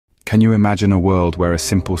Can you imagine a world where a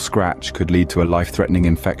simple scratch could lead to a life-threatening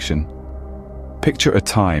infection? Picture a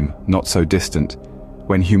time, not so distant,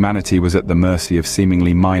 when humanity was at the mercy of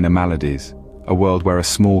seemingly minor maladies, a world where a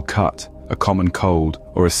small cut, a common cold,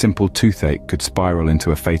 or a simple toothache could spiral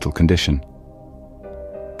into a fatal condition.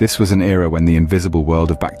 This was an era when the invisible world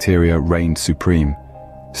of bacteria reigned supreme,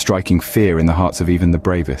 striking fear in the hearts of even the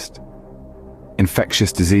bravest.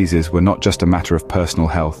 Infectious diseases were not just a matter of personal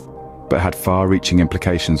health, but had far-reaching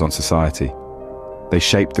implications on society. They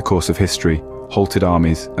shaped the course of history, halted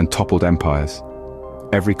armies, and toppled empires.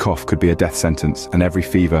 Every cough could be a death sentence, and every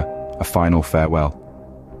fever, a final farewell.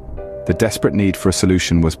 The desperate need for a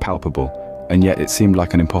solution was palpable, and yet it seemed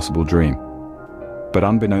like an impossible dream. But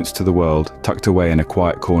unbeknownst to the world, tucked away in a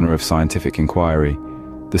quiet corner of scientific inquiry,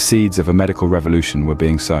 the seeds of a medical revolution were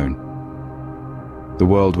being sown. The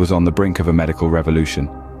world was on the brink of a medical revolution,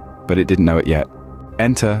 but it didn't know it yet.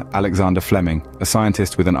 Enter Alexander Fleming, a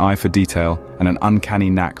scientist with an eye for detail and an uncanny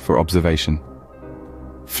knack for observation.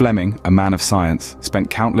 Fleming, a man of science, spent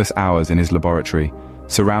countless hours in his laboratory,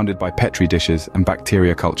 surrounded by petri dishes and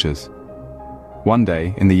bacteria cultures. One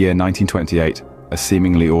day, in the year 1928, a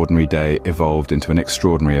seemingly ordinary day evolved into an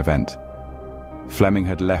extraordinary event. Fleming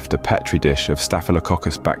had left a petri dish of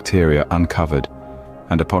Staphylococcus bacteria uncovered,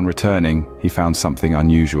 and upon returning, he found something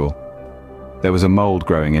unusual. There was a mold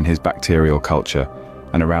growing in his bacterial culture,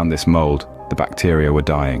 and around this mold, the bacteria were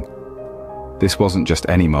dying. This wasn't just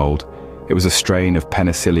any mold, it was a strain of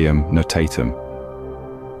Penicillium notatum.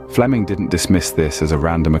 Fleming didn't dismiss this as a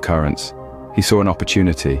random occurrence. He saw an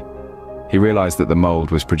opportunity. He realized that the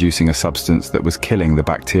mold was producing a substance that was killing the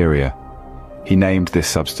bacteria. He named this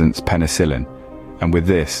substance penicillin, and with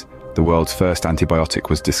this, the world's first antibiotic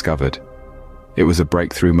was discovered. It was a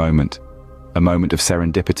breakthrough moment, a moment of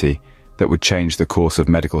serendipity that would change the course of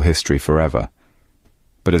medical history forever.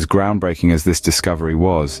 But as groundbreaking as this discovery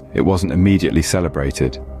was, it wasn't immediately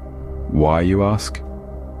celebrated. Why, you ask?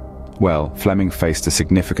 Well, Fleming faced a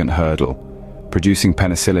significant hurdle. Producing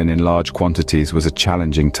penicillin in large quantities was a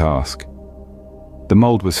challenging task. The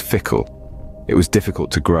mold was fickle. It was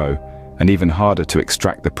difficult to grow, and even harder to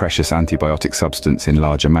extract the precious antibiotic substance in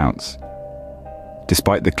large amounts.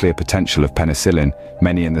 Despite the clear potential of penicillin,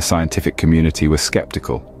 many in the scientific community were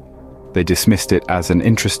skeptical. They dismissed it as an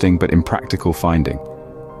interesting but impractical finding.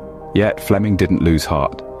 Yet Fleming didn't lose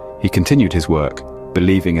heart. He continued his work,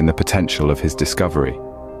 believing in the potential of his discovery.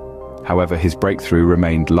 However, his breakthrough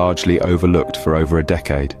remained largely overlooked for over a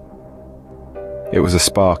decade. It was a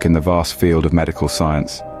spark in the vast field of medical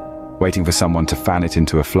science, waiting for someone to fan it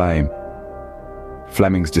into a flame.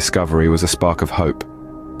 Fleming's discovery was a spark of hope,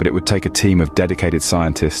 but it would take a team of dedicated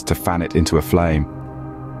scientists to fan it into a flame.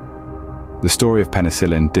 The story of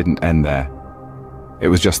penicillin didn't end there. It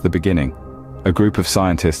was just the beginning. A group of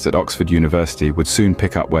scientists at Oxford University would soon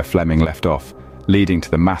pick up where Fleming left off, leading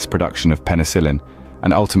to the mass production of penicillin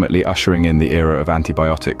and ultimately ushering in the era of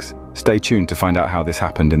antibiotics. Stay tuned to find out how this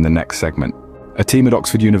happened in the next segment. A team at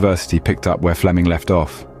Oxford University picked up where Fleming left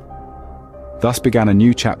off. Thus began a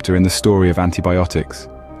new chapter in the story of antibiotics,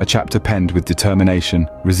 a chapter penned with determination,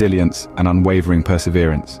 resilience, and unwavering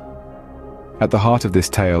perseverance. At the heart of this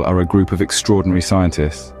tale are a group of extraordinary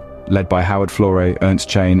scientists, led by Howard Florey, Ernst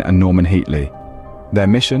Chain, and Norman Heatley. Their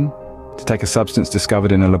mission? To take a substance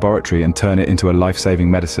discovered in a laboratory and turn it into a life-saving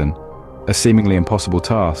medicine. A seemingly impossible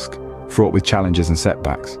task, fraught with challenges and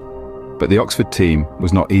setbacks. But the Oxford team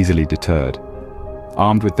was not easily deterred.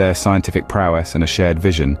 Armed with their scientific prowess and a shared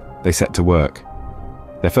vision, they set to work.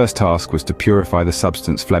 Their first task was to purify the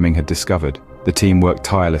substance Fleming had discovered. The team worked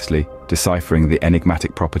tirelessly, deciphering the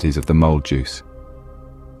enigmatic properties of the mold juice.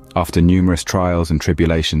 After numerous trials and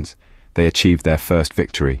tribulations, they achieved their first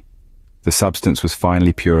victory. The substance was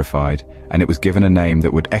finally purified, and it was given a name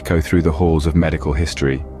that would echo through the halls of medical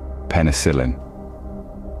history: penicillin.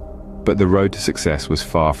 But the road to success was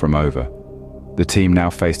far from over. The team now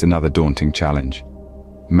faced another daunting challenge: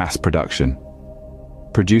 mass production.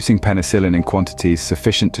 Producing penicillin in quantities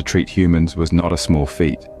sufficient to treat humans was not a small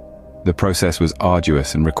feat. The process was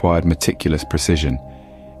arduous and required meticulous precision,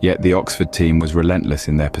 yet the Oxford team was relentless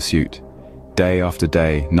in their pursuit. Day after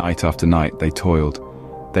day, night after night, they toiled.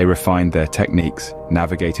 They refined their techniques,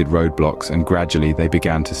 navigated roadblocks, and gradually they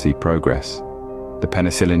began to see progress. The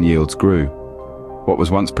penicillin yields grew. What was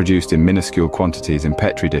once produced in minuscule quantities in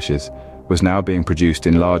petri dishes was now being produced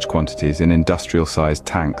in large quantities in industrial-sized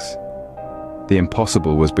tanks. The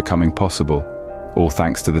impossible was becoming possible, all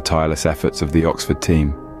thanks to the tireless efforts of the Oxford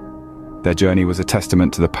team. Their journey was a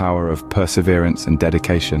testament to the power of perseverance and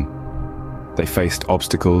dedication. They faced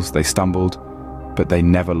obstacles, they stumbled, but they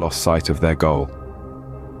never lost sight of their goal.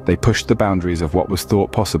 They pushed the boundaries of what was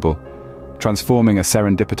thought possible, transforming a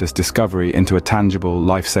serendipitous discovery into a tangible,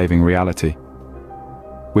 life-saving reality.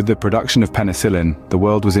 With the production of penicillin, the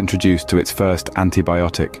world was introduced to its first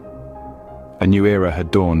antibiotic. A new era had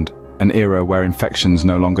dawned, an era where infections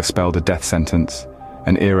no longer spelled a death sentence,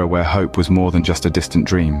 an era where hope was more than just a distant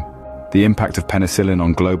dream. The impact of penicillin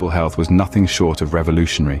on global health was nothing short of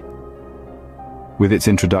revolutionary. With its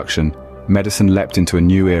introduction, medicine leapt into a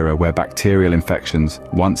new era where bacterial infections,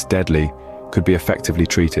 once deadly, could be effectively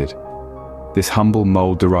treated. This humble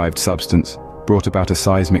mold-derived substance brought about a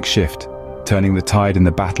seismic shift, turning the tide in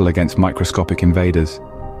the battle against microscopic invaders.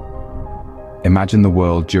 Imagine the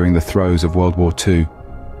world during the throes of World War II.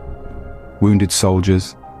 Wounded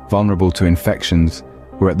soldiers, vulnerable to infections,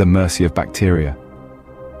 were at the mercy of bacteria.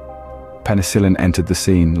 Penicillin entered the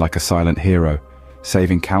scene like a silent hero,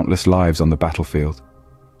 saving countless lives on the battlefield.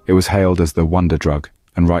 It was hailed as the wonder drug,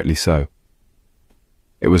 and rightly so.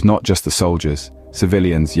 It was not just the soldiers.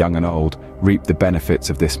 Civilians, young and old, reaped the benefits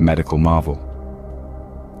of this medical marvel.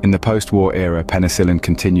 In the post-war era, penicillin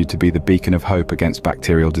continued to be the beacon of hope against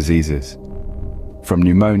bacterial diseases. From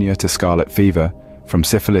pneumonia to scarlet fever, from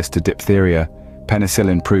syphilis to diphtheria,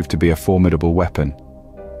 penicillin proved to be a formidable weapon.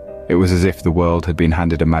 It was as if the world had been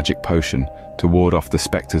handed a magic potion to ward off the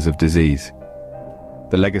specters of disease.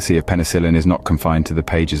 The legacy of penicillin is not confined to the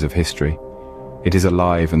pages of history. It is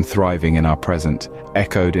alive and thriving in our present,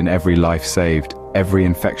 echoed in every life saved, every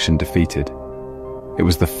infection defeated. It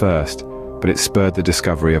was the first, but it spurred the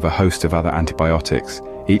discovery of a host of other antibiotics,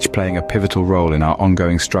 each playing a pivotal role in our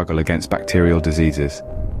ongoing struggle against bacterial diseases.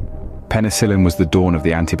 Penicillin was the dawn of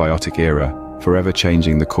the antibiotic era, forever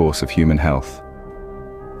changing the course of human health.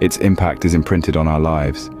 Its impact is imprinted on our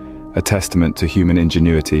lives, a testament to human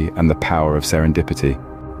ingenuity and the power of serendipity.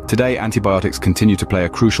 Today, antibiotics continue to play a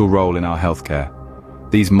crucial role in our healthcare.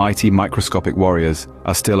 These mighty microscopic warriors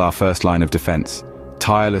are still our first line of defense,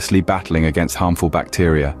 tirelessly battling against harmful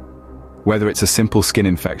bacteria. Whether it's a simple skin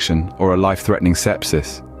infection or a life-threatening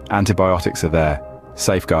sepsis, antibiotics are there,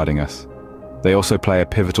 safeguarding us. They also play a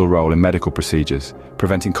pivotal role in medical procedures,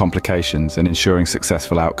 preventing complications and ensuring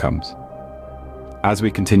successful outcomes. As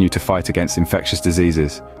we continue to fight against infectious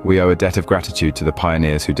diseases, we owe a debt of gratitude to the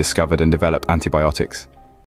pioneers who discovered and developed antibiotics.